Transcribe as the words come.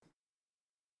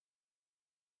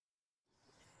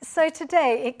So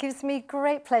today it gives me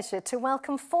great pleasure to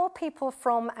welcome 4 people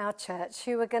from our church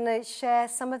who are going to share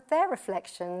some of their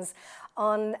reflections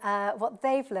on what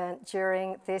they've learnt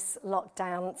during this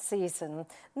lockdown season.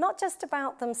 Not just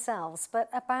about themselves, but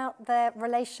about their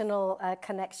relational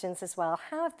connections as well.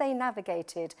 How have they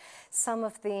navigated some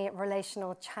of the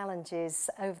relational challenges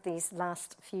over these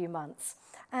last few months?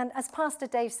 And as Pastor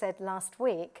Dave said last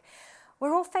week,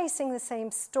 we're all facing the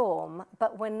same storm,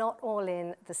 but we're not all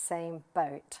in the same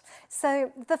boat.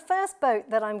 So the first boat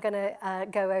that I'm going to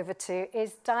go over to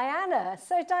is Diana.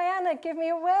 So Diana, give me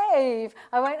a wave.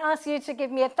 I won't ask you to give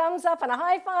me a thumbs up and a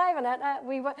high five. And oh,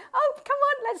 come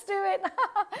on, let's do it.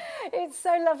 It's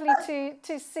so lovely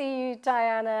to see you,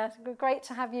 Diana. Great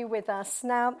to have you with us.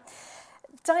 Now,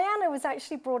 Diana was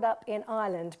actually brought up in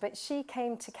Ireland, but she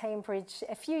came to Cambridge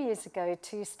a few years ago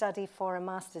to study for a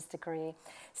master's degree.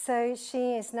 So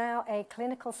she is now a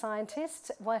clinical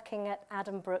scientist working at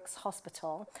Adam Brooks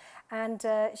Hospital, and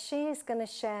she is going to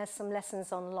share some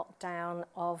lessons on lockdown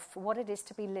of what it is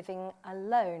to be living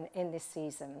alone in this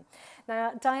season.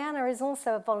 Now, Diana is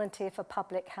also a volunteer for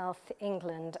Public Health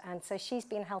England, and so she's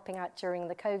been helping out during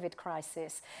the COVID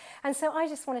crisis. And so I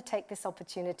just want to take this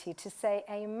opportunity to say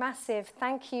a massive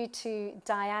thank you to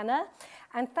Diana,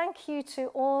 and thank you to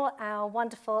all our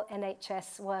wonderful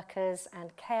NHS workers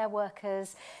and care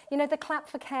workers. You know, the clap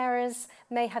for carers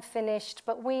may have finished,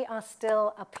 but we are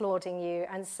still applauding you.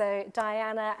 And so,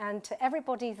 Diana, and to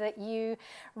everybody that you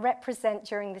represent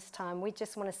during this time, we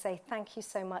just want to say thank you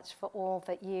so much for all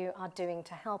that you are doing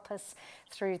to help us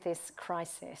through this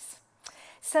crisis.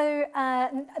 So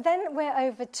then we're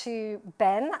over to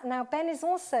Ben. Now, Ben is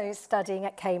also studying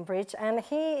at Cambridge, and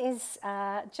he is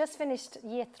just finished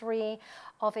year 3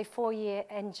 of a 4-year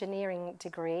engineering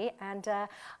degree. And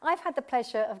I've had the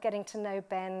pleasure of getting to know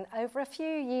Ben over a few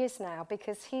years now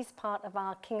because he's part of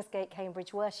our Kingsgate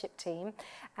Cambridge worship team.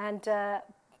 And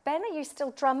Ben, are you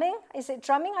still drumming? Is it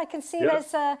drumming? I can see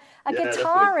there's a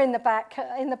guitar in the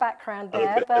background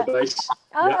there. A bass.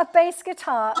 A bass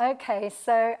guitar. Okay,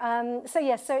 so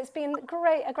it's been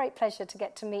a great pleasure to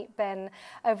get to meet Ben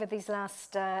over these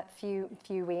last few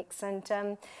weeks.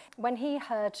 And when he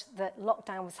heard that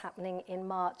lockdown was happening in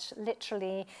March,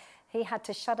 literally, he had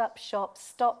to shut up shop,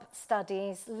 stop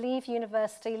studies, leave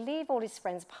university, leave all his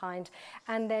friends behind,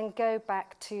 and then go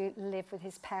back to live with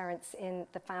his parents in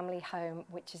the family home,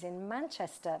 which is in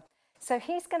Manchester. So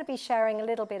he's going to be sharing a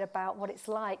little bit about what it's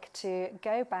like to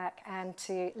go back and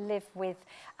to live with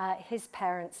his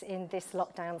parents in this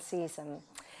lockdown season.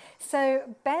 So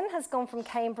Ben has gone from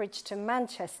Cambridge to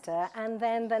Manchester, and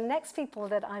then the next people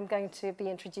that I'm going to be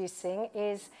introducing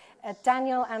is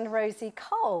Daniel and Rosie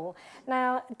Cole.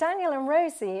 Now, Daniel and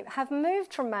Rosie have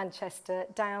moved from Manchester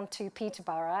down to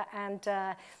Peterborough, and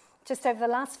just over the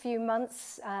last few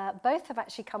months, both have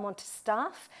actually come onto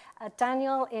staff.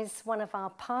 Daniel is one of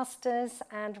our pastors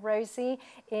and Rosie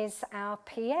is our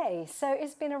PA. So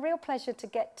it's been a real pleasure to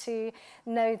get to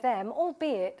know them,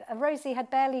 albeit Rosie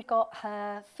had barely got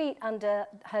her feet under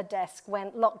her desk when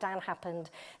lockdown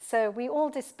happened. So we all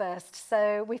dispersed.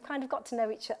 So we've kind of got to know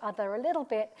each other a little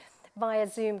bit via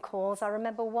Zoom calls. I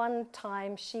remember one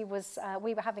time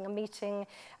we were having a meeting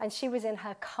and she was in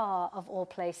her car of all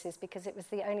places because it was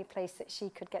the only place that she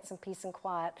could get some peace and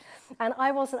quiet. And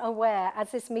I wasn't aware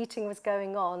as this meeting was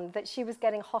going on that she was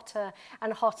getting hotter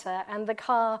and hotter and the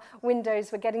car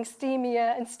windows were getting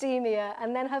steamier and steamier,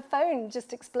 and then her phone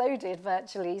just exploded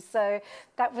virtually. So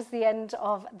that was the end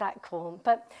of that call.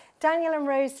 But Daniel and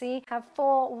Rosie have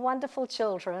 4 wonderful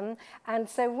children, and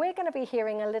so we're going to be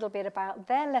hearing a little bit about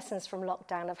their lessons from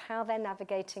lockdown, of how they're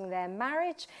navigating their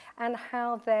marriage and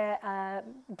how they're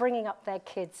bringing up their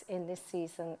kids in this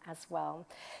season as well.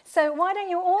 So why don't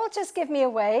you all just give me a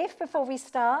wave before we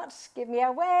start? Give me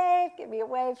a wave, give me a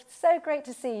wave. So great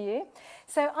to see you.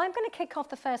 So I'm going to kick off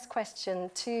the first question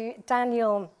to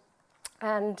Daniel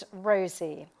and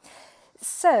Rosie.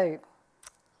 So,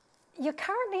 you're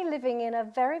currently living in a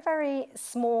very, very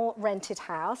small rented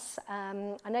house. I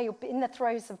know you're in the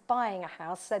throes of buying a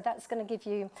house, so that's going to give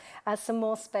you some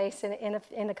more space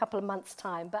in a couple of months'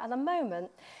 time. But at the moment,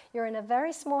 you're in a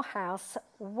very small house,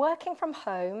 working from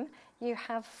home. You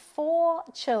have 4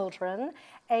 children,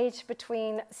 aged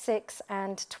between 6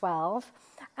 and 12.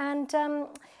 And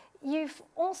you've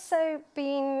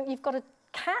got a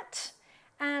cat,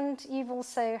 and you've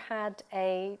also had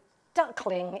a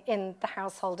duckling in the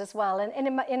household as well. And in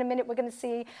a minute, we're going to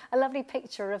see a lovely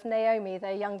picture of Naomi,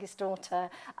 their youngest daughter,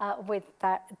 with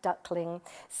that duckling.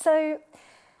 So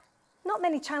not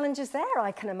many challenges there,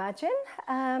 I can imagine.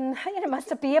 It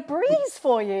must be a breeze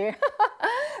for you.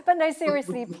 But no,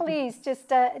 seriously, please just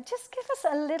give us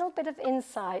a little bit of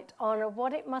insight on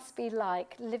what it must be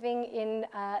like living in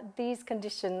these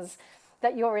conditions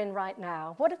that you're in right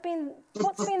now. What's been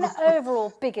the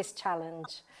overall biggest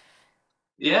challenge?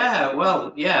 Yeah,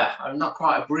 well, yeah, I'm not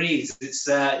quite a breeze. It's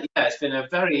been a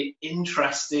very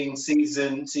interesting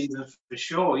season for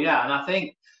sure. Yeah, and I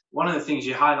think one of the things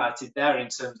you highlighted there in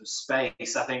terms of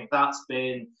space, I think that's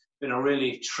been a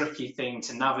really tricky thing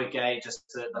to navigate, just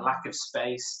the lack of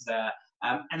space there,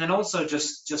 and then also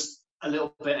just a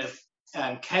little bit of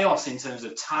chaos in terms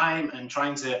of time and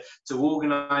trying to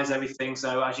organise everything.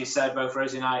 So as you said, both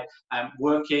Rosie and I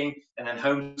working and then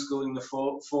homeschooling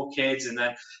the four kids, and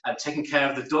then taking care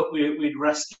of the duck we'd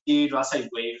rescued. Well, I say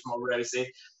we, it's more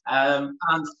Rosie, and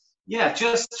yeah,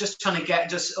 just trying to get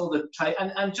just all the play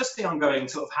and just the ongoing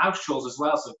sort of house chores as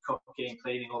well, so cooking,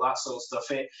 cleaning, all that sort of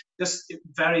stuff. It just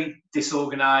very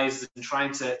disorganized and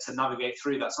trying to navigate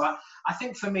through that. So I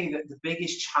think for me that the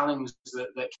biggest challenge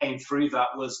that came through that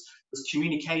was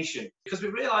communication, because we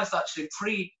realized actually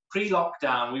pre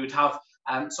lockdown we would have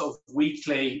sort of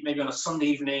weekly, maybe on a Sunday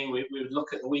evening, we would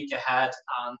look at the week ahead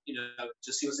and,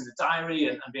 just see what's in the diary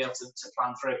and be able to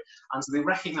plan through. And so we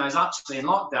recognised actually in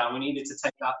lockdown, we needed to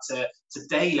take that to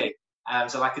daily.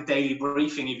 So like a daily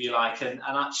briefing, if you like, and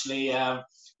actually,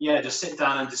 just sit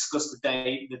down and discuss the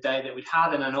day that we'd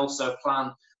had, and then also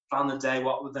plan the day,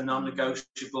 what were the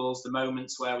non-negotiables, the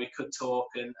moments where we could talk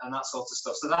and that sort of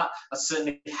stuff. So that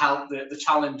certainly helped the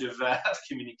challenge of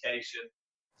communication.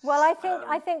 Well,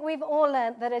 I think we've all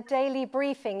learnt that a daily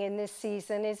briefing in this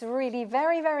season is really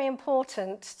very, very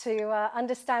important to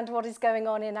understand what is going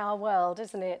on in our world,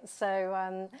 isn't it?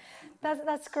 So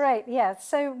that's great. Yeah.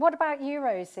 So what about you,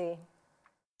 Rosie?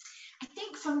 I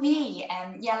think for me,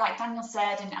 like Daniel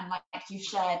said, and like you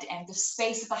shared, the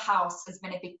space of the house has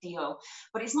been a big deal.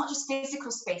 But it's not just physical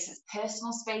space; it's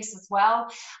personal space as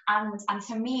well. And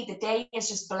for me, the day is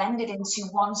just blended into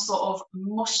one sort of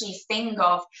mushy thing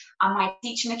of: am I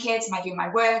teaching the kids? Am I doing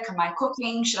my work? Am I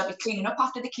cooking? Should I be cleaning up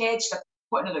after the kids? Should I be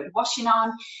putting a load of washing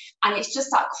on? And it's just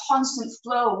that constant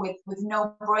flow with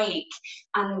no break.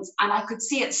 And I could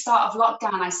see at the start of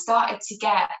lockdown, I started to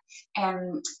get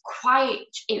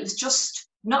it was just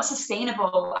not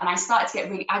sustainable, and I started to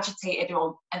get really agitated,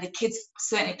 and the kids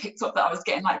certainly picked up that I was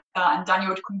getting like that, and Daniel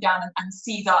would come down and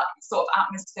see that sort of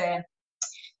atmosphere.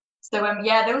 So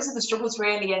those are the struggles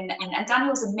really, and Daniel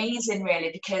was amazing really,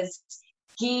 because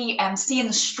he seeing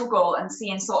the struggle and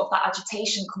seeing sort of that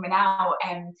agitation coming out,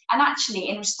 and actually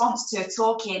in response to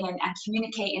talking and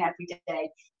communicating every day,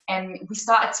 we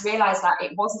started to realise that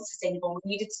it wasn't sustainable.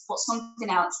 We needed to put something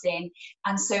else in.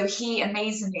 And so he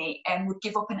amazingly would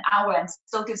give up an hour, and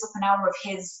still gives up an hour of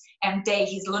his day,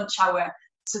 his lunch hour,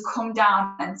 to come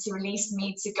down and to release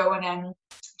me to go and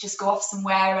just go off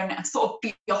somewhere and sort of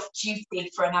be off duty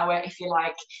for an hour, if you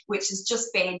like, which has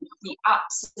just been the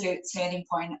absolute turning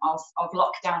point of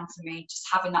lockdown for me, just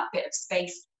having that bit of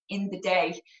space in the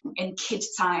day, in kid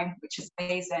time, which is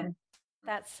amazing.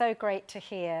 That's so great to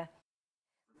hear.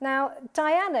 Now,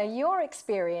 Diana, your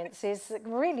experience is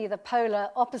really the polar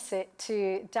opposite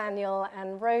to Daniel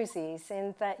and Rosie's,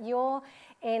 in that you're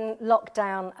in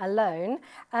lockdown alone.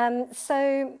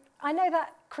 So I know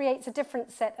that creates a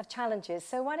different set of challenges.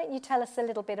 So why don't you tell us a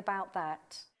little bit about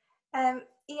that?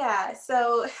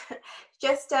 So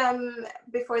just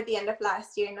before the end of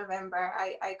last year in November,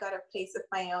 I got a place of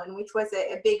my own, which was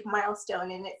a big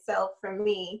milestone in itself for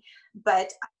me.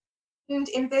 But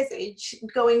envisage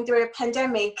going through a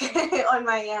pandemic on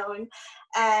my own,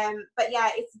 but yeah,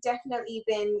 it's definitely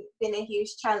been a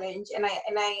huge challenge, and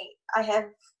I have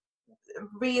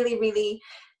really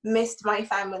missed my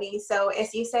family. So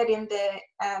as you said in the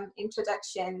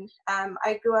introduction,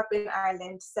 I grew up in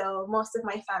Ireland, so most of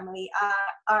my family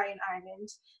are in Ireland.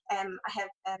 I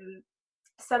have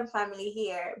some family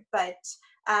here, but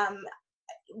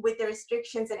with the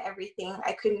restrictions and everything,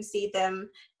 I couldn't see them,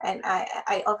 and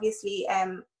I obviously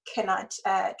cannot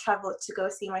travel to go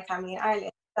see my family in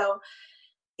Ireland. So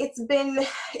it's been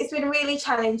really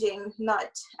challenging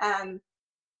not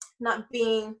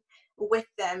being with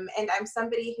them, and I'm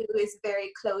somebody who is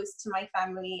very close to my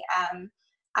family.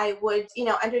 I would,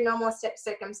 under normal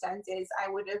circumstances, I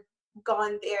would have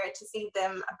gone there to see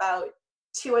them about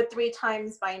 2 or 3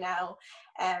 times by now,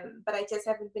 but I just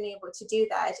haven't been able to do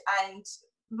that. And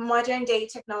modern day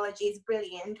technology is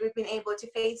brilliant. We've been able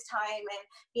to FaceTime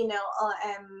and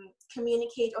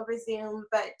communicate over Zoom,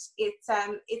 but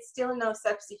it's still no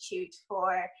substitute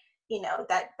for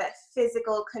that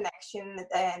physical connection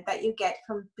that you get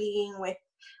from being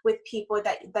with people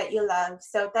that you love.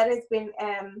 So that has been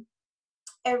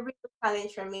a real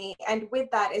challenge for me. And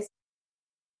with that is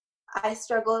I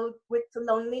struggled with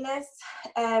loneliness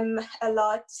a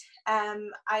lot.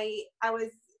 I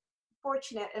was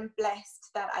fortunate and blessed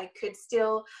that I could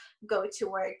still go to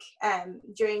work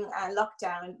during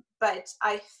lockdown, but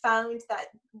I found that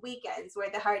weekends were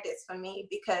the hardest for me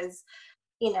because,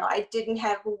 you know, I didn't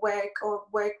have work or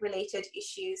work-related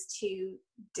issues to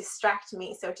distract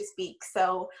me, so to speak.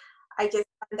 So I just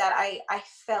found that I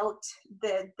felt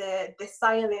the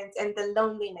silence and the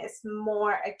loneliness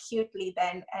more acutely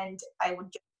then, and I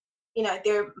would just, you know,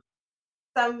 there are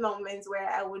some moments where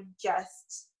I would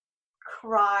just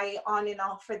cry on and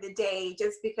off for the day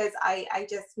just because I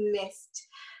just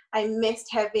missed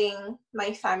having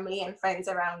my family and friends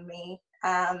around me.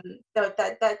 So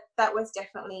that was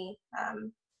definitely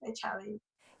a challenge.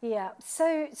 Yeah.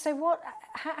 So what?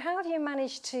 How have you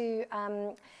managed to?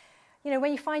 You know,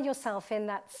 when you find yourself in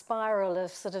that spiral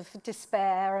of sort of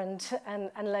despair and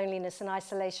loneliness and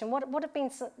isolation, what have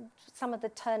been some of the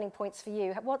turning points for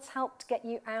you? What's helped get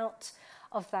you out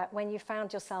of that when you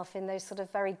found yourself in those sort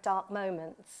of very dark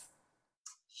moments?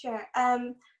 Sure.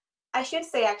 I should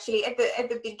say actually at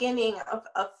the beginning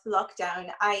of lockdown,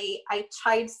 I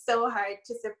tried so hard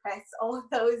to suppress all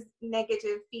those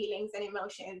negative feelings and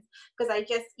emotions because I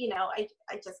just, you know, I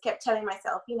just kept telling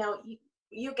myself, you know,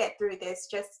 you get through this,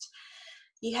 just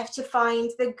you have to find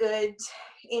the good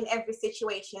in every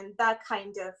situation, that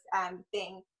kind of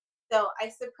thing. So I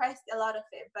suppressed a lot of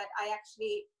it, but I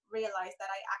actually realized that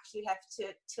I actually have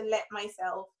to let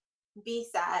myself be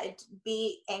sad,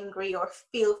 be angry, or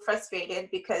feel frustrated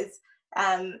because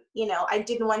you know, I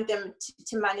didn't want them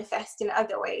to manifest in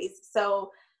other ways.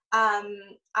 So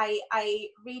I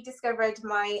rediscovered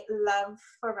my love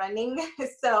for running.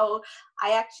 So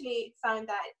I actually found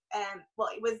that well,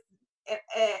 it was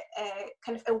a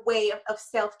kind of a way of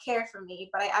self-care for me,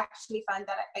 but I actually found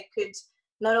that I could,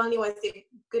 not only was it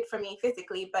good for me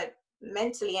physically, but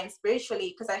mentally and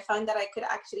spiritually, because I found that I could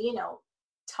actually, you know,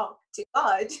 talk to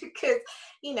God because,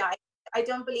 you know, I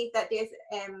don't believe that there's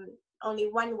only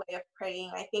one way of praying.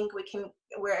 I think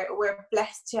we're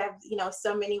blessed to have, you know,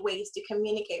 so many ways to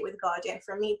communicate with God, and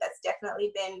for me that's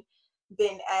definitely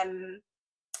been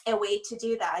a way to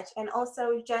do that. And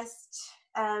also just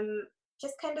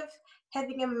kind of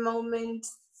having a moment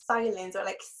silence, or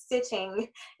like sitting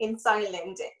in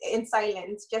silence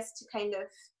just to kind of,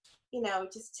 you know,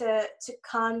 just to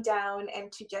calm down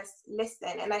and to just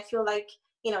listen. And I feel like,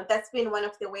 you know, that's been one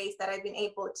of the ways that I've been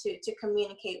able to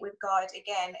communicate with God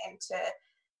again, and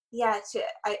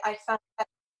I found that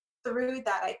through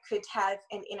that I could have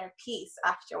an inner peace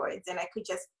afterwards, and I could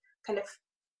just kind of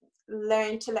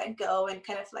learn to let go and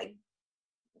kind of like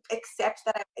accept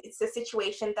that it's a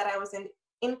situation that I wasn't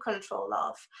in control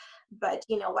of, but,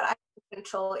 you know, what I can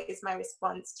control is my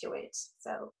response to it.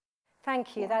 So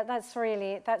thank you. yeah. That's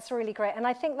really great. And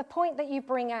I think the point that you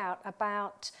bring out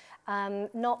about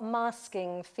not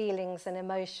masking feelings and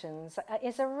emotions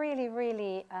is a really,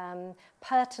 really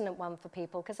pertinent one for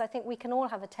people, because I think we can all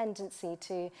have a tendency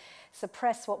to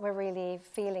suppress what we're really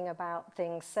feeling about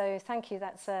things. So thank you.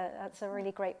 That's a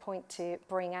really great point to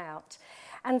bring out.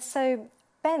 And so,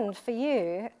 Ben, for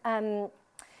you,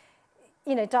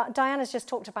 you know, Diana's just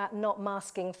talked about not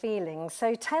masking feelings.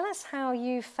 So tell us how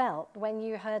you felt when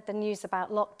you heard the news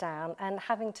about lockdown and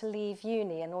having to leave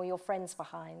uni and all your friends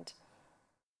behind.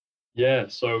 Yeah,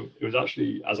 so it was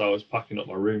actually as I was packing up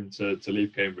my room to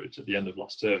leave Cambridge at the end of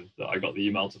last term that I got the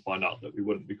email to find out that we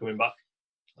wouldn't be coming back.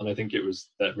 And I think it was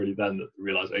that really then that the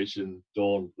realization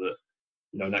dawned that,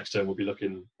 you know, next term would be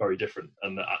looking very different,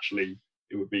 and that actually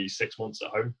it would be 6 months at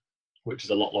home, which is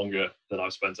a lot longer than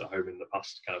I've spent at home in the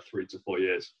past kind of 3 to 4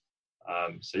 years.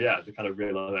 So yeah, the kind of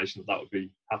realization that would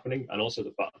be happening, and also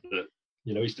the fact that,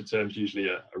 you know, Easter term's usually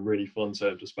a really fun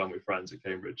term to spend with friends at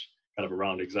Cambridge, kind of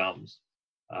around exams.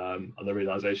 And the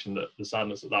realization that the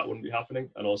sadness that wouldn't be happening,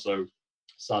 and also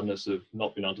sadness of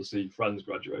not being able to see friends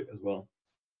graduate as well.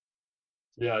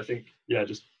 Yeah, I think, yeah,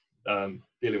 just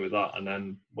dealing with that, and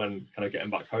then when kind of getting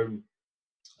back home,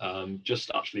 just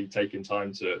actually taking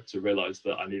time to realize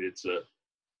that I needed to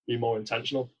be more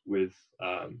intentional with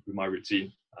my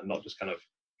routine, and not just kind of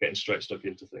getting straight stuck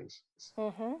into things.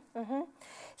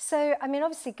 So, I mean,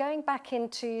 obviously going back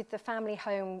into the family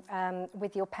home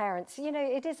with your parents, you know,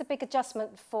 it is a big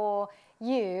adjustment for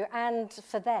you and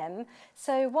for them.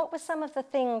 So what were some of the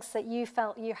things that you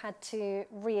felt you had to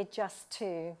readjust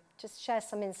to? Just share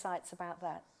some insights about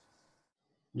that.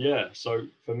 Yeah, so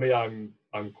for me, I'm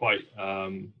quite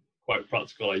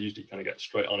practical. I usually kind of get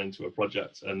straight on into a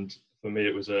project, and for me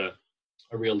it was a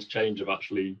real change of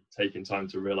actually taking time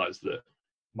to realize that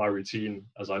my routine,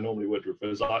 as I normally would with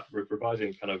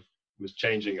revising, kind of was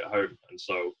changing at home. And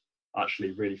so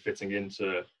actually really fitting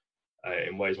into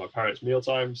in ways my parents' meal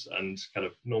times and kind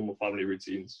of normal family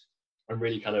routines, and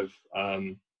really kind of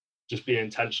just be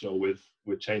intentional with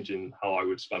changing how I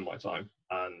would spend my time,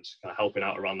 and kind of helping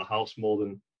out around the house more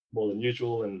than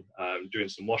usual, and doing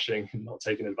some washing and not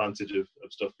taking advantage of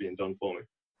stuff being done for me.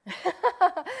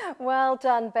 Well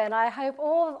done, Ben. I hope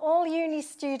all uni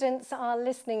students are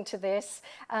listening to this.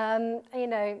 You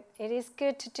know, it is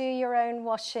good to do your own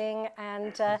washing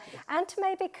and to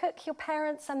maybe cook your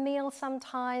parents a meal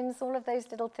sometimes. All of those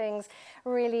little things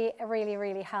really, really,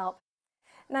 really help.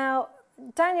 Now,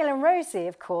 Daniel and Rosie,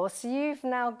 of course, you've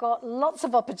now got lots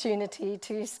of opportunity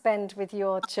to spend with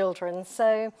your children.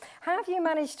 So how have you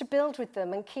managed to build with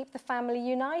them and keep the family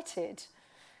united?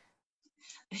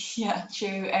 Yeah,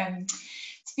 true.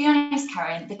 To be honest,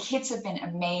 Karen, the kids have been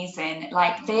amazing.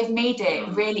 Like, they've made it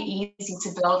really easy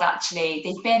to build, actually.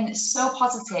 They've been so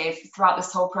positive throughout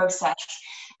this whole process.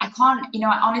 I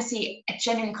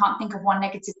genuinely can't think of one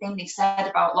negative thing they've said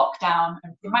about lockdown.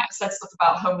 And they might have said stuff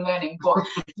about home learning, but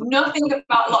nothing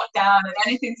about lockdown and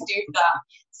anything to do with that.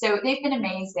 So they've been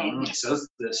amazing. So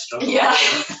the struggle. Yeah.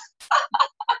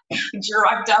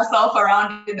 Dragged ourselves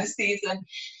around in the season.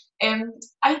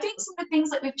 I think some of the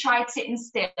things that we've tried to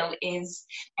instill is,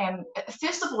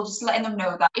 first of all, just letting them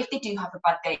know that if they do have a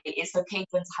bad day, it's okay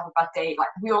for them to have a bad day. Like,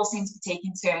 we all seem to be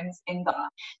taking turns in that.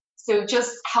 So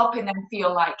just helping them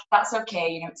feel like that's okay,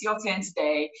 you know, it's your turn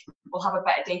today, we'll have a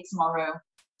better day tomorrow.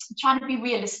 Trying to be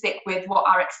realistic with what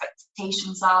our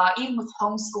expectations are, even with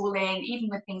homeschooling, even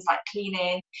with things like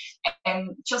cleaning,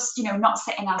 and just, you know, not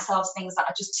setting ourselves things that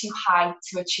are just too high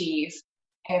to achieve.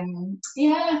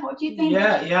 Yeah, what do you think?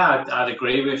 Yeah, I'd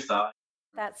agree with that.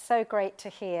 That's so great to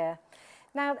hear.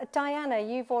 Now, Diana,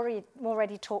 you've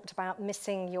already talked about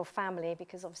missing your family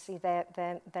because obviously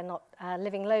they're not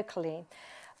living locally.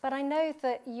 But I know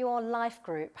that your life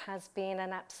group has been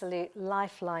an absolute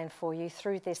lifeline for you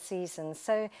through this season.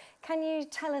 So can you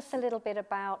tell us a little bit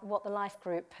about what the life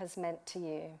group has meant to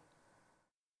you?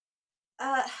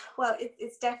 Well,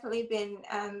 it's definitely been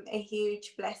a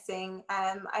huge blessing.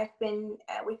 I've been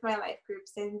with my life group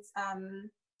since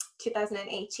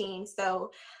 2018.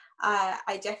 So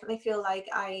I definitely feel like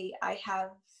I have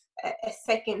a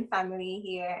second family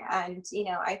here, and, you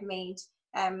know, I've made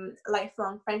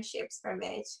lifelong friendships from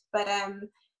it. But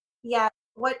yeah,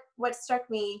 what struck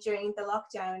me during the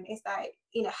lockdown is that,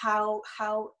 you know,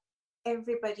 how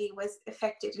everybody was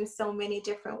affected in so many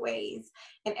different ways,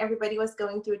 and everybody was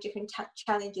going through different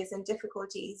challenges and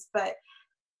difficulties, but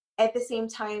at the same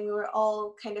time we were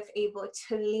all kind of able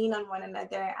to lean on one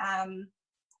another,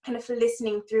 kind of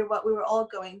listening through what we were all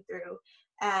going through,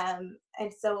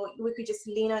 and so we could just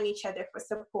lean on each other for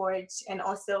support, and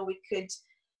also we could,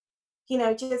 you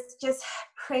know, just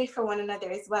pray for one another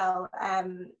as well,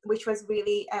 which was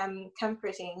really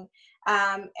comforting.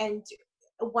 And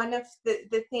one of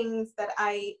the things that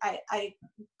I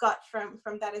got from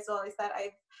that as well is that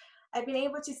I've been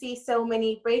able to see so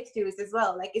many breakthroughs as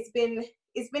well. Like, it's been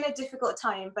a difficult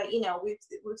time, but, you know, we've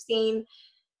seen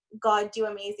God do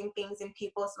amazing things in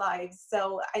people's lives.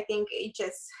 So I think it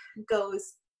just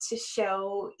goes to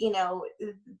show, you know,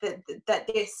 that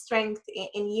there's strength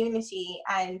in unity,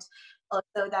 and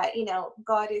also that, you know,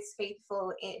 God is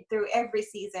faithful through every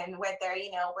season, whether,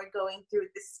 you know, we're going through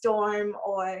the storm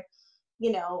or,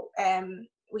 you know,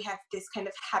 we have this kind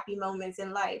of happy moments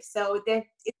in life. So it's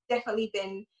definitely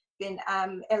been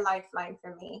a lifeline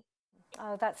for me.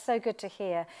 Oh, that's so good to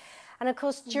hear. And of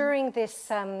course, during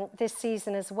this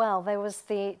season as well, there was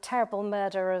the terrible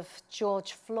murder of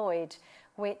George Floyd,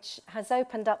 which has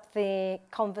opened up the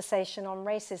conversation on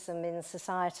racism in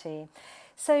society.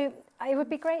 So it would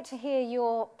be great to hear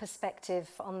your perspective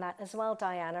on that as well,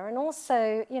 Diana, and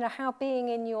also, you know, how being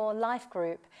in your life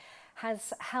group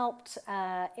has helped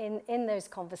in those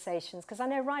conversations. Because I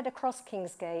know right across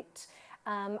Kingsgate,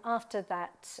 after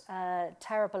that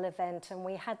terrible event, and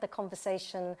we had the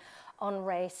conversation on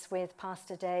race with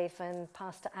Pastor Dave and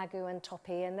Pastor Agu and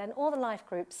Toppy, and then all the life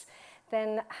groups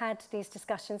then had these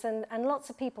discussions, and lots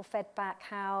of people fed back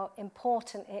how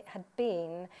important it had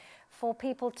been for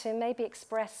people to maybe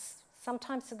express,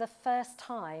 sometimes for the first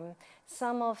time,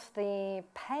 some of the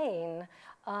pain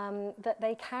that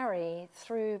they carry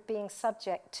through being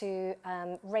subject to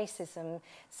racism.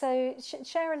 So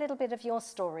share a little bit of your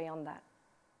story on that.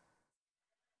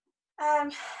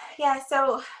 Yeah,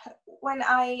 so when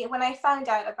I found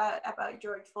out about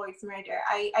George Floyd's murder,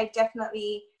 I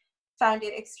definitely found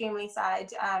it extremely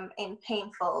sad and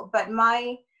painful. But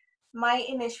my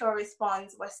initial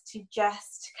response was to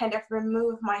just kind of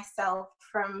remove myself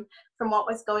from what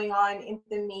was going on in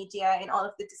the media and all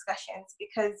of the discussions,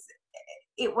 because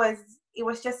it was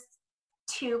just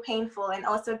too painful, and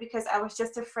also because I was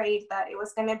just afraid that it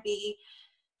was going to be,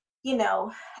 you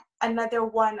know, another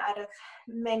one out of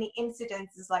many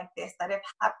incidences like this that have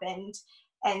happened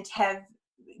and have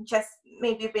just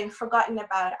maybe been forgotten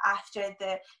about after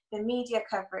the media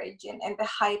coverage and the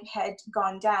hype had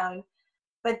gone down.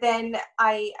 But then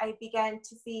I began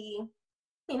to see,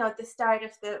 you know, the start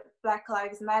of the Black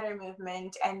Lives Matter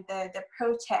movement and the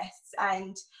protests,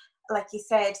 and like you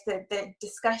said, the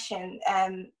discussion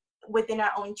within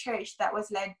our own church that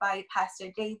was led by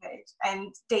Pastor Dave,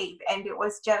 and it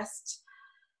was just,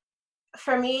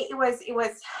 for me, it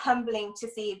was humbling to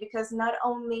see, because not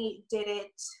only did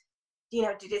it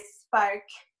spark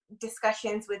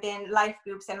discussions within life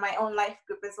groups and my own life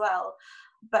group as well,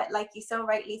 but like you so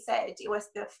rightly said, it was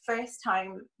the first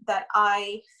time that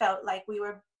I felt like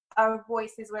our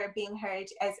voices were being heard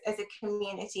as a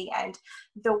community, and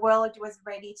the world was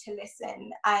ready to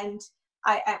listen. And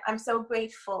I'm so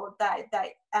grateful that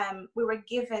we were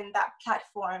given that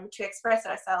platform to express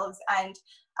ourselves. And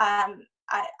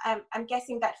I'm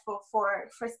guessing that for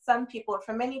some people,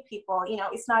 for many people, you know,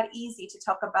 it's not easy to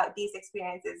talk about these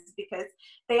experiences because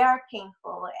they are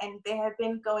painful and they have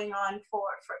been going on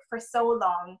for so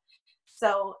long.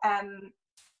 So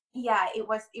yeah, it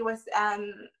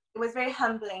was very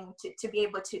humbling to be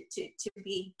able to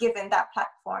be given that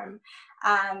platform.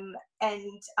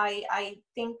 And I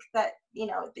think that, you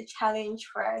know, the challenge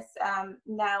for us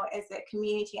now as a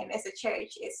community and as a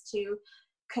church is to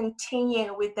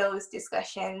continue with those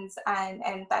discussions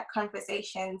and that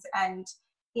conversations, and,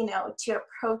 you know, to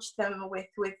approach them with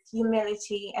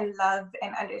humility and love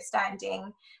and understanding,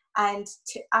 and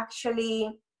to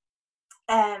actually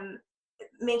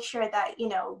make sure that, you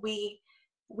know, we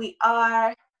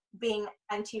are being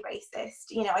anti-racist,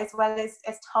 you know, as well as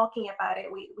talking about it.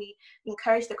 We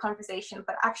encourage the conversation,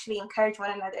 but actually encourage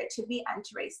one another to be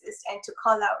anti-racist and to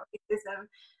call out racism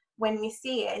when we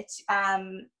see it.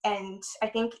 And I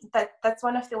think that that's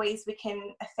one of the ways we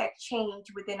can affect change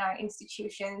within our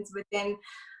institutions, within,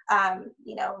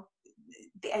 you know,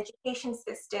 the education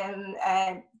system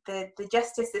and the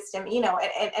justice system, you know,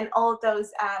 and all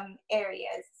those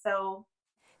areas. So,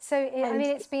 I mean,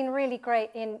 it's been really great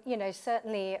in, you know,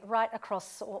 certainly right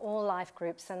across all life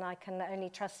groups, and I can only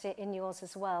trust it in yours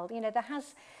as well. You know, there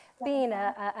has been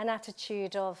an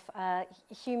attitude of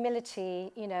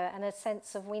humility, you know, and a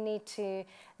sense of we need to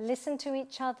listen to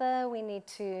each other, we need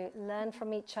to learn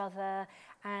from each other,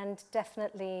 and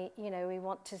definitely, you know, we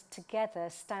want to together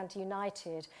stand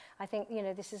united. I think, you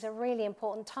know, this is a really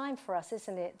important time for us,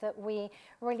 isn't it? That we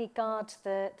really guard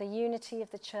the unity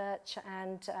of the church,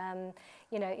 and,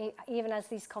 you know, even as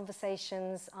these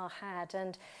conversations are had.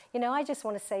 And, you know, I just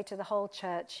want to say to the whole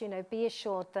church, you know, be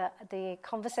assured that the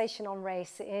conversation on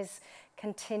race is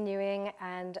continuing,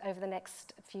 and over the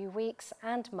next few weeks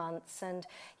and months. And,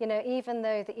 you know, even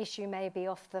though the issue may be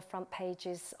off the front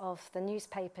pages of the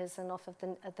newspapers and off of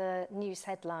the news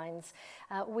headlines,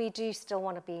 we do still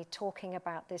want to be talking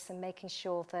about this and making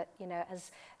sure that, you know,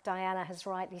 as Diana has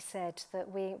rightly said,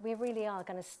 that we really are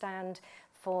going to stand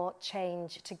for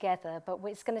change together. But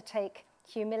it's going to take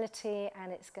humility,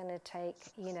 and it's going to take,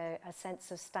 you know, a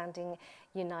sense of standing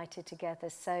united together.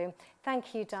 So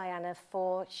thank you, Diana,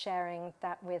 for sharing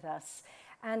that with us.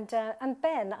 And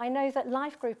Ben, I know that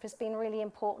life group has been really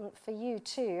important for you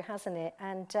too, hasn't it?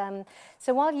 And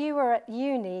so while you were at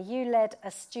uni, you led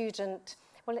a student,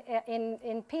 well,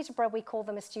 in Peterborough we call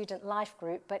them a student life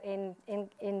group, but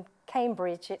in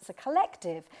Cambridge it's a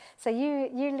collective. So you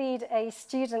lead a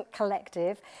student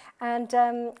collective, and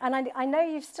I know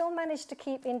you've still managed to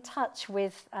keep in touch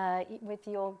with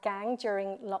your gang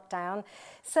during lockdown.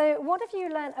 So what have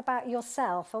you learned about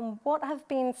yourself, and what have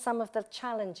been some of the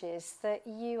challenges that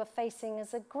you are facing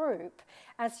as a group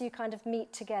as you kind of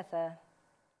meet together?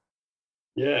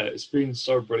 Yeah, it's been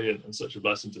so brilliant and such a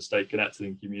blessing to stay connected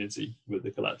in community with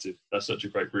the collective. They're such a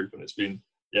great group, and it's been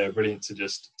brilliant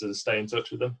to stay in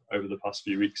touch with them over the past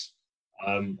few weeks.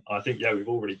 I think we've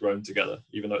already grown together,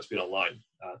 even though it's been online.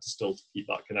 To still keep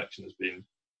that connection has been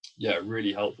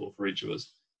really helpful for each of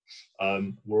us.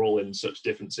 We're all in such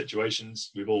different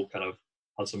situations. We've all kind of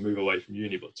had to move away from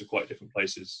uni, but to quite different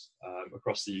places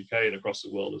across the UK and across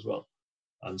the world as well.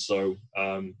 And so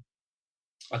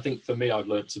I think for me, I've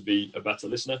learned to be a better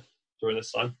listener during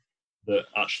this time. That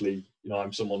actually, you know,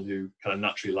 I'm someone who kind of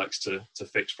naturally likes to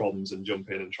fix problems and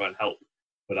jump in and try and help,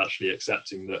 but actually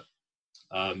accepting that,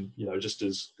 you know, just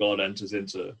as God enters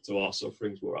into our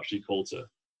sufferings, we're actually called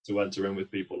to enter in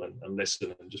with people and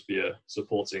listen and just be a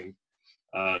supporting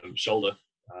shoulder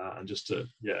and just to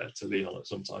lean on it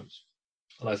sometimes.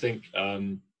 And I think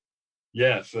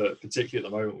yeah, for particularly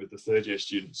at the moment with the third year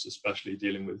students, especially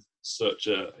dealing with such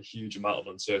a huge amount of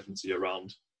uncertainty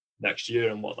around next year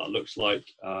and what that looks like,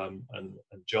 and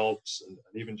jobs, and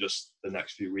even just the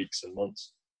next few weeks and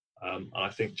months. And I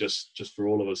think just for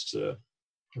all of us to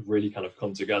really kind of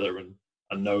come together and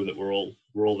know that we're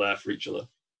all there for each other,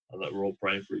 and that we're all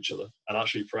praying for each other. And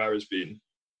actually, prayer has been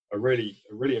a really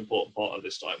important part of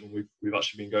this time. And we've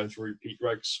actually been going through Pete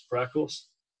Gregg's prayer course,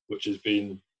 which has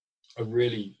been a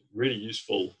really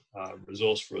useful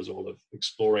resource for us all, of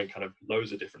exploring kind of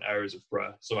loads of different areas of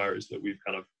prayer. Some areas that we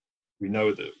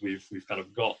know that we've kind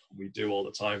of got, we do all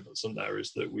the time, but some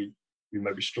areas that we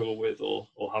maybe struggle with or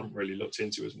haven't really looked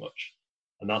into as much.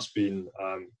 And that's been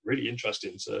really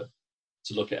interesting to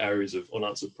look at areas of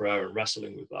unanswered prayer and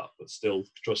wrestling with that, but still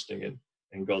trusting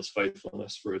in God's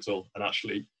faithfulness through it all, and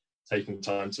actually taking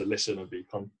time to listen and be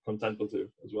contemplative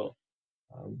as well.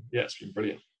 Yeah, it's been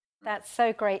brilliant. That's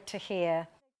so great to hear.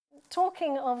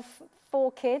 Talking of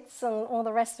 4 kids and all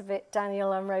the rest of it,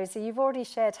 Daniel and Rosie, you've already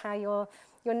shared how you're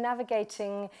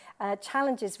navigating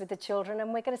challenges with the children,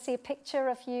 and we're going to see a picture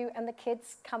of you and the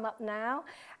kids come up now.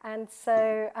 And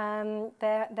so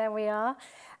there we are.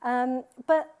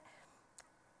 But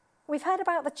we've heard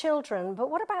about the children, but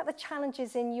what about the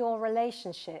challenges in your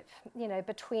relationship,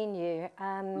 between you?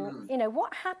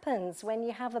 What happens when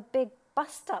you have a big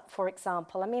bust up, for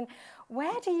example? I mean,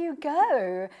 where do you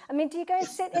go? I mean, do you go and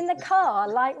sit in the car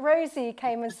like Rosie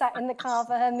came and sat in the car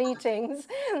for her meetings?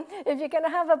 If you're going to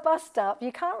have a bust up,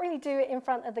 you can't really do it in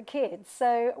front of the kids.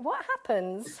 So what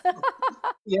happens?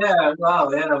 Yeah, well,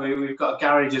 we've got a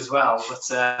garage as well, but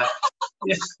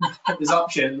there's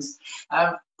options.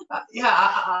 I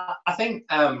think,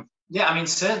 I mean,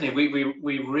 certainly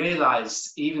we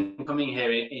realised, even coming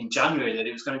here in January, that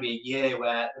it was going to be a year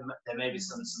where there may be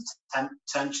some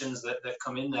tensions that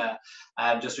come in there,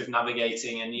 just with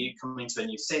navigating coming to a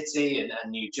new city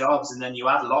and new jobs, and then you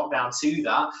add lockdown to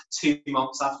that 2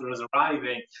 months after us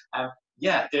arriving.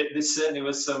 There certainly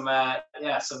was some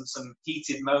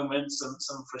heated moments,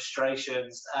 some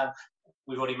frustrations.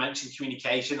 We've already mentioned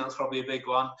communication; that's probably a big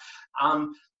one.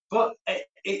 But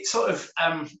it sort of,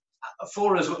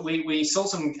 for us, we saw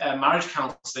some marriage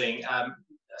counselling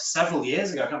several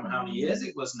years ago. I can't remember how many years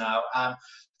it was now.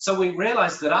 So we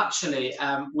realised that actually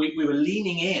we were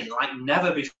leaning in like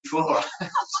never before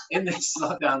in this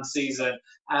lockdown season,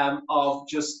 of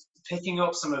just picking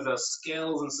up some of those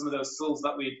skills and some of those tools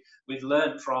that we'd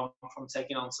learned from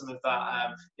taking on some of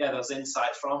that, those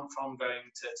insights from going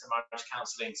to marriage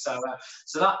counselling. So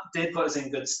that did put us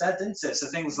in good stead, didn't it? So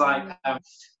things like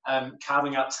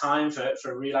carving out time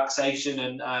for relaxation,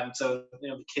 and so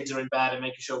the kids are in bed and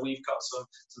making sure we've got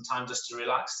some time just to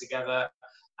relax together.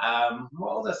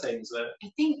 What other things? I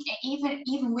think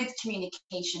even with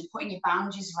communication, putting your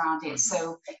boundaries around it.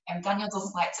 So Daniel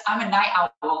doesn't like to, I'm a night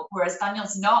owl, whereas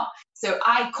Daniel's not. So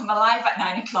I come alive at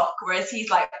 9 o'clock, whereas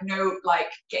he's like, no, like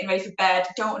getting ready for bed,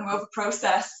 don't want to over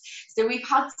process. So we've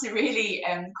had to really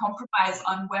compromise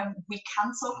on when we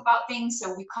can talk about things.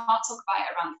 So we can't talk about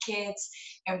it around the kids,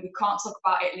 and we can't talk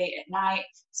about it late at night.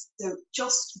 So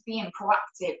just being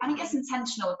proactive, and I guess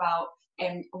intentional about,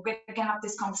 we're going to have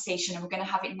this conversation and we're going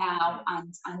to have it now,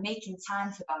 and making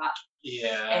time for that.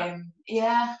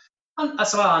 And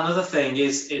as well, another thing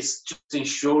is just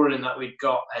ensuring that we've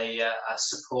got a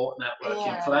support network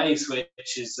in place,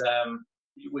 which is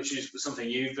something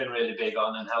you've been really big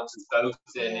on and helped us both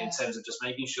in terms of just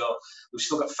making sure we've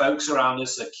still got folks around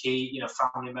us, key,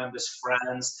 family members,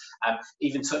 friends,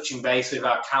 even touching base with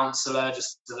our counsellor,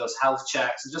 just to those health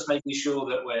checks, and just making sure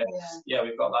that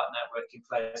we've got that network in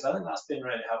place. I think that's been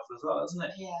really helpful as well, hasn't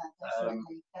it? Yeah,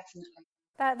 definitely.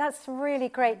 That's really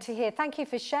great to hear. Thank you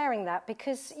for sharing that,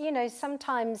 because,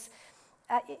 sometimes,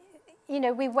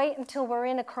 we wait until we're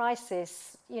in a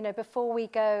crisis, before we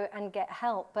go and get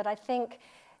help. But I think,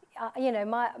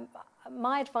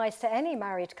 my advice to any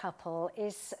married couple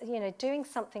is, doing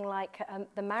something like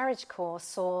the marriage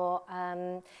course, or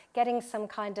getting some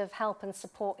kind of help and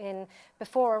support in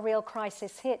before a real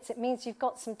crisis hits. It means you've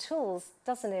got some tools,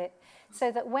 doesn't it?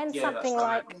 So that when something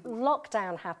like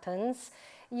lockdown happens,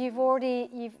 you've already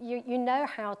you know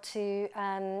how to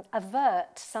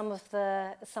avert some of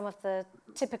the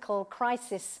typical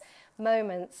crisis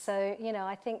moments. So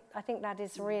I think that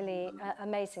is really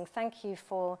amazing. Thank you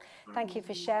for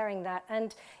sharing that.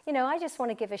 And I just want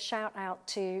to give a shout out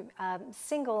to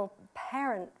single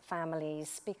parent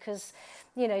families, because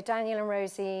Daniel and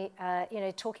Rosie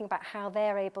talking about how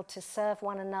they're able to serve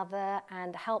one another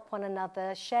and help one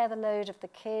another, share the load of the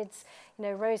kids,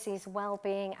 Rosie's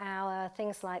well-being hour,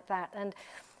 things like that. And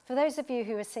for those of you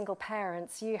who are single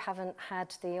parents, you haven't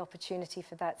had the opportunity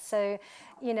for that. So,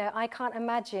 you know, I can't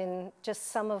imagine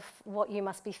just some of what you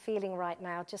must be feeling right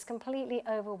now, just completely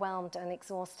overwhelmed and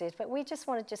exhausted. But we just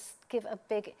want to just give a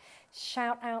big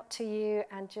shout out to you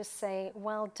and just say,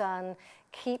 well done.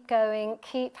 Keep going,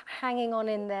 keep hanging on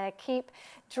in there, keep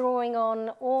drawing on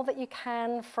all that you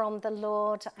can from the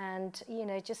Lord, and you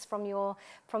know, just from your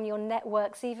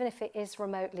networks, even if it is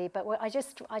remotely. But I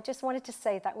just wanted to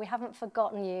say that we haven't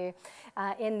forgotten you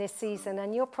in this season,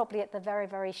 and you're probably at the very,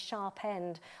 very sharp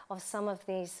end of some of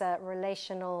these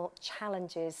relational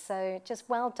challenges. So just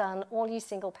well done, all you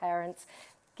single parents.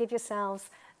 Give yourselves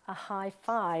a high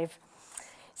five.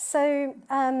 So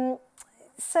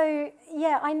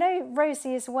yeah, I know,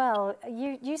 Rosie, as well,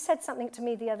 you said something to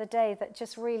me the other day that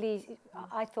just really,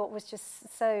 I thought was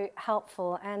just so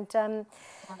helpful. And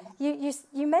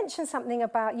you mentioned something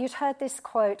about, you'd heard this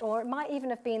quote, or it might even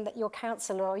have been that your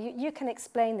counsellor, or you can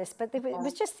explain this, but it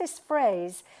was just this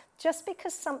phrase, just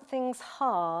because something's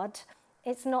hard,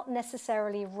 it's not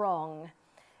necessarily wrong.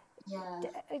 Yeah.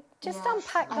 Just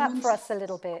unpack that for us a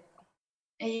little bit.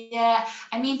 Yeah,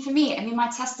 I mean, for me, my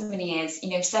testimony is, you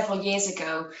know, several years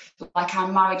ago, like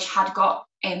our marriage had got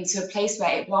to a place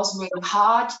where it was really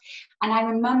hard. And I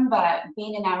remember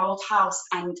being in our old house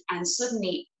and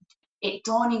suddenly it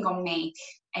dawning on me,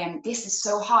 this is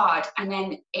so hard. And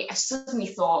then I suddenly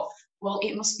thought, well,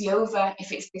 it must be over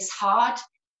if it's this hard.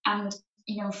 And,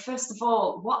 you know, first of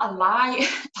all, what a lie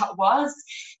that was.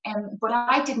 But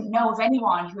I didn't know of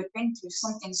anyone who had been through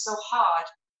something so hard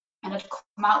and had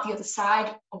come out the other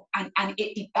side and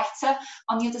it'd be better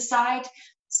on the other side.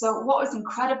 So what was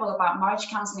incredible about marriage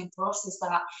counselling for us is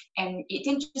that it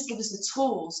didn't just give us the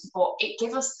tools, but it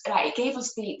gave us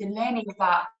the learning of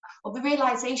that, or the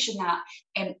realization that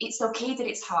it's okay that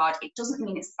it's hard. It doesn't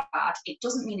mean it's bad. It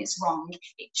doesn't mean it's wrong.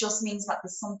 It just means that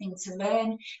there's something to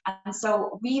learn. And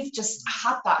so we've just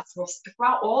had that for us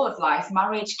throughout all of life,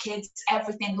 marriage, kids,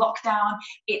 everything, lockdown.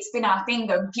 It's been our thing.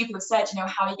 And people have said, you know,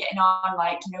 how are you getting on?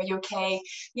 Like, you know, are you okay?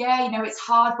 Yeah, you know, it's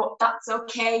hard, but that's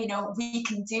okay. You know, we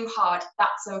can do hard.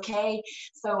 That's okay.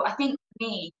 So I think for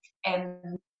me,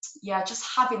 yeah, just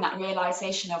having that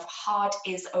realization of hard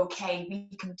is okay,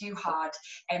 we can do hard,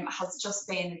 has just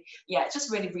been, yeah,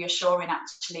 just really reassuring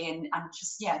actually, and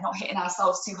just, yeah, not hitting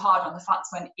ourselves too hard on the fact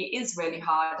when it is really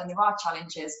hard and there are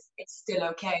challenges, it's still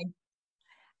okay.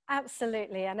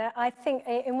 Absolutely, and I think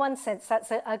in one sense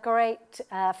that's a great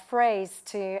phrase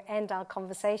to end our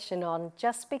conversation on.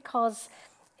 Just because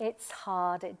it's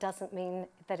hard, it doesn't mean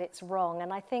that it's wrong.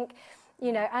 And I think,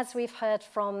 you know, as we've heard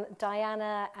from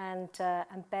Diana and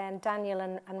Ben, Daniel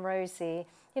and Rosie,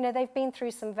 you know, they've been through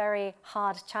some very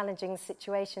hard, challenging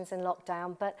situations in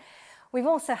lockdown, but we've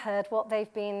also heard what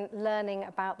they've been learning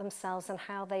about themselves and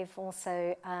how they've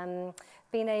also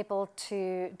been able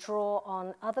to draw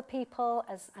on other people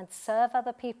and serve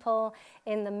other people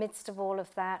in the midst of all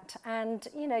of that. And,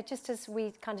 you know, just as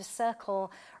we kind of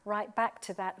circle right back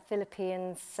to that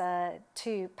Philippians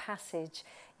 2 passage,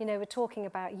 you know, we're talking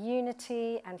about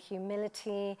unity and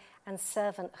humility and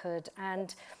servanthood.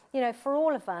 And, you know, for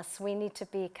all of us, we need to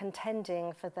be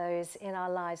contending for those in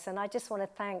our lives. And I just want to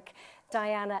thank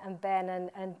Diana and Ben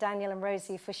and Daniel and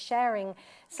Rosie for sharing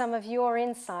some of your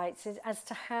insights as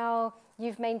to how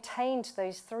you've maintained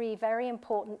those 3 very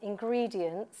important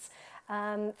ingredients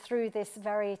through this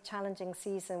very challenging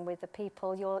season with the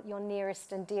people, your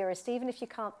nearest and dearest, even if you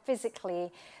can't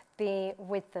physically be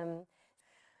with them.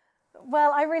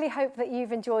 Well, I really hope that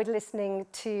you've enjoyed listening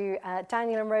to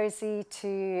Daniel and Rosie,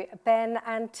 to Ben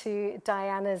and to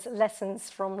Diana's lessons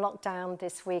from lockdown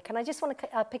this week. And I just want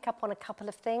to pick up on a couple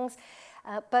of things.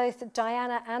 Both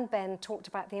Diana and Ben talked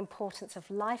about the importance of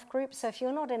life groups. So if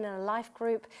you're not in a life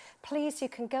group, please, you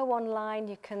can go online,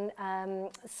 you can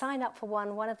sign up for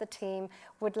one of the team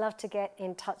would love to get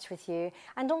in touch with you.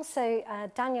 And also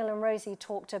Daniel and Rosie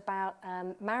talked about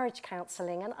marriage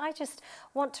counselling, and I just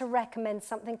want to recommend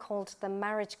something called the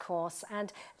Marriage Course.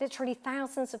 And literally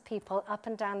thousands of people up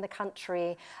and down the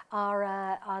country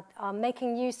are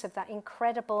making use of that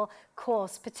incredible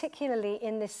course, particularly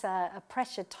in this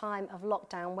pressured time of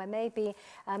lockdown, where maybe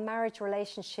marriage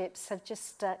relationships have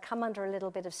just come under a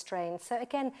little bit of strain. So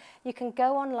again, you can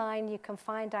go online, you can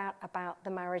find out about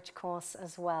the Marriage Course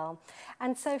as well.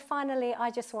 And so finally, I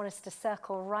just want us to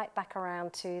circle right back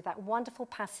around to that wonderful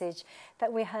passage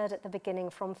that we heard at the beginning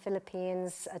from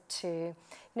Philippians 2. You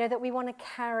know, that we want to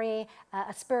carry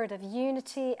a spirit of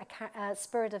unity, a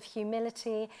spirit of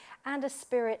humility, and a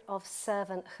spirit of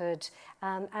servanthood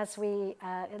as we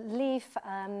leave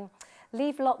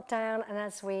leave lockdown and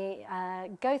as we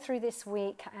go through this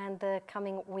week and the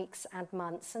coming weeks and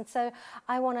months. And so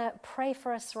I want to pray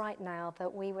for us right now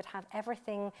that we would have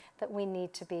everything that we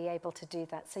need to be able to do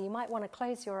that. So you might want to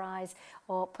close your eyes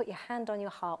or put your hand on your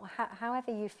heart,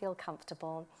 however you feel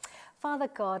comfortable. Father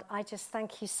God, I just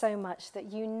thank you so much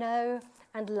that you know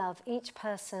and love each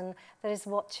person that is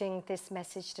watching this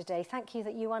message today. Thank you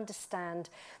that you understand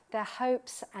their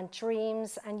hopes and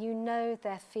dreams, and you know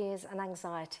their fears and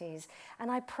anxieties. And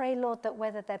I pray, Lord, that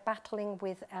whether they're battling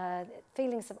with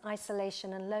feelings of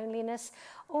isolation and loneliness,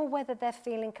 or whether they're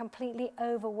feeling completely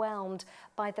overwhelmed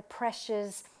by the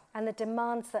pressures and the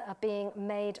demands that are being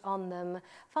made on them,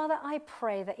 Father, I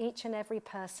pray that each and every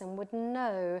person would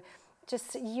know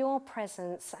just your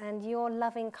presence and your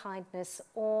loving kindness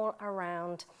all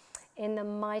around. In the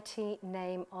mighty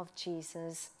name of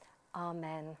Jesus.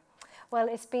 Amen. Well,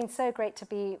 it's been so great to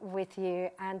be with you.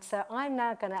 And so I'm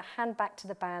now going to hand back to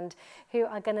the band who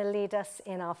are going to lead us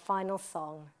in our final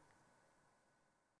song.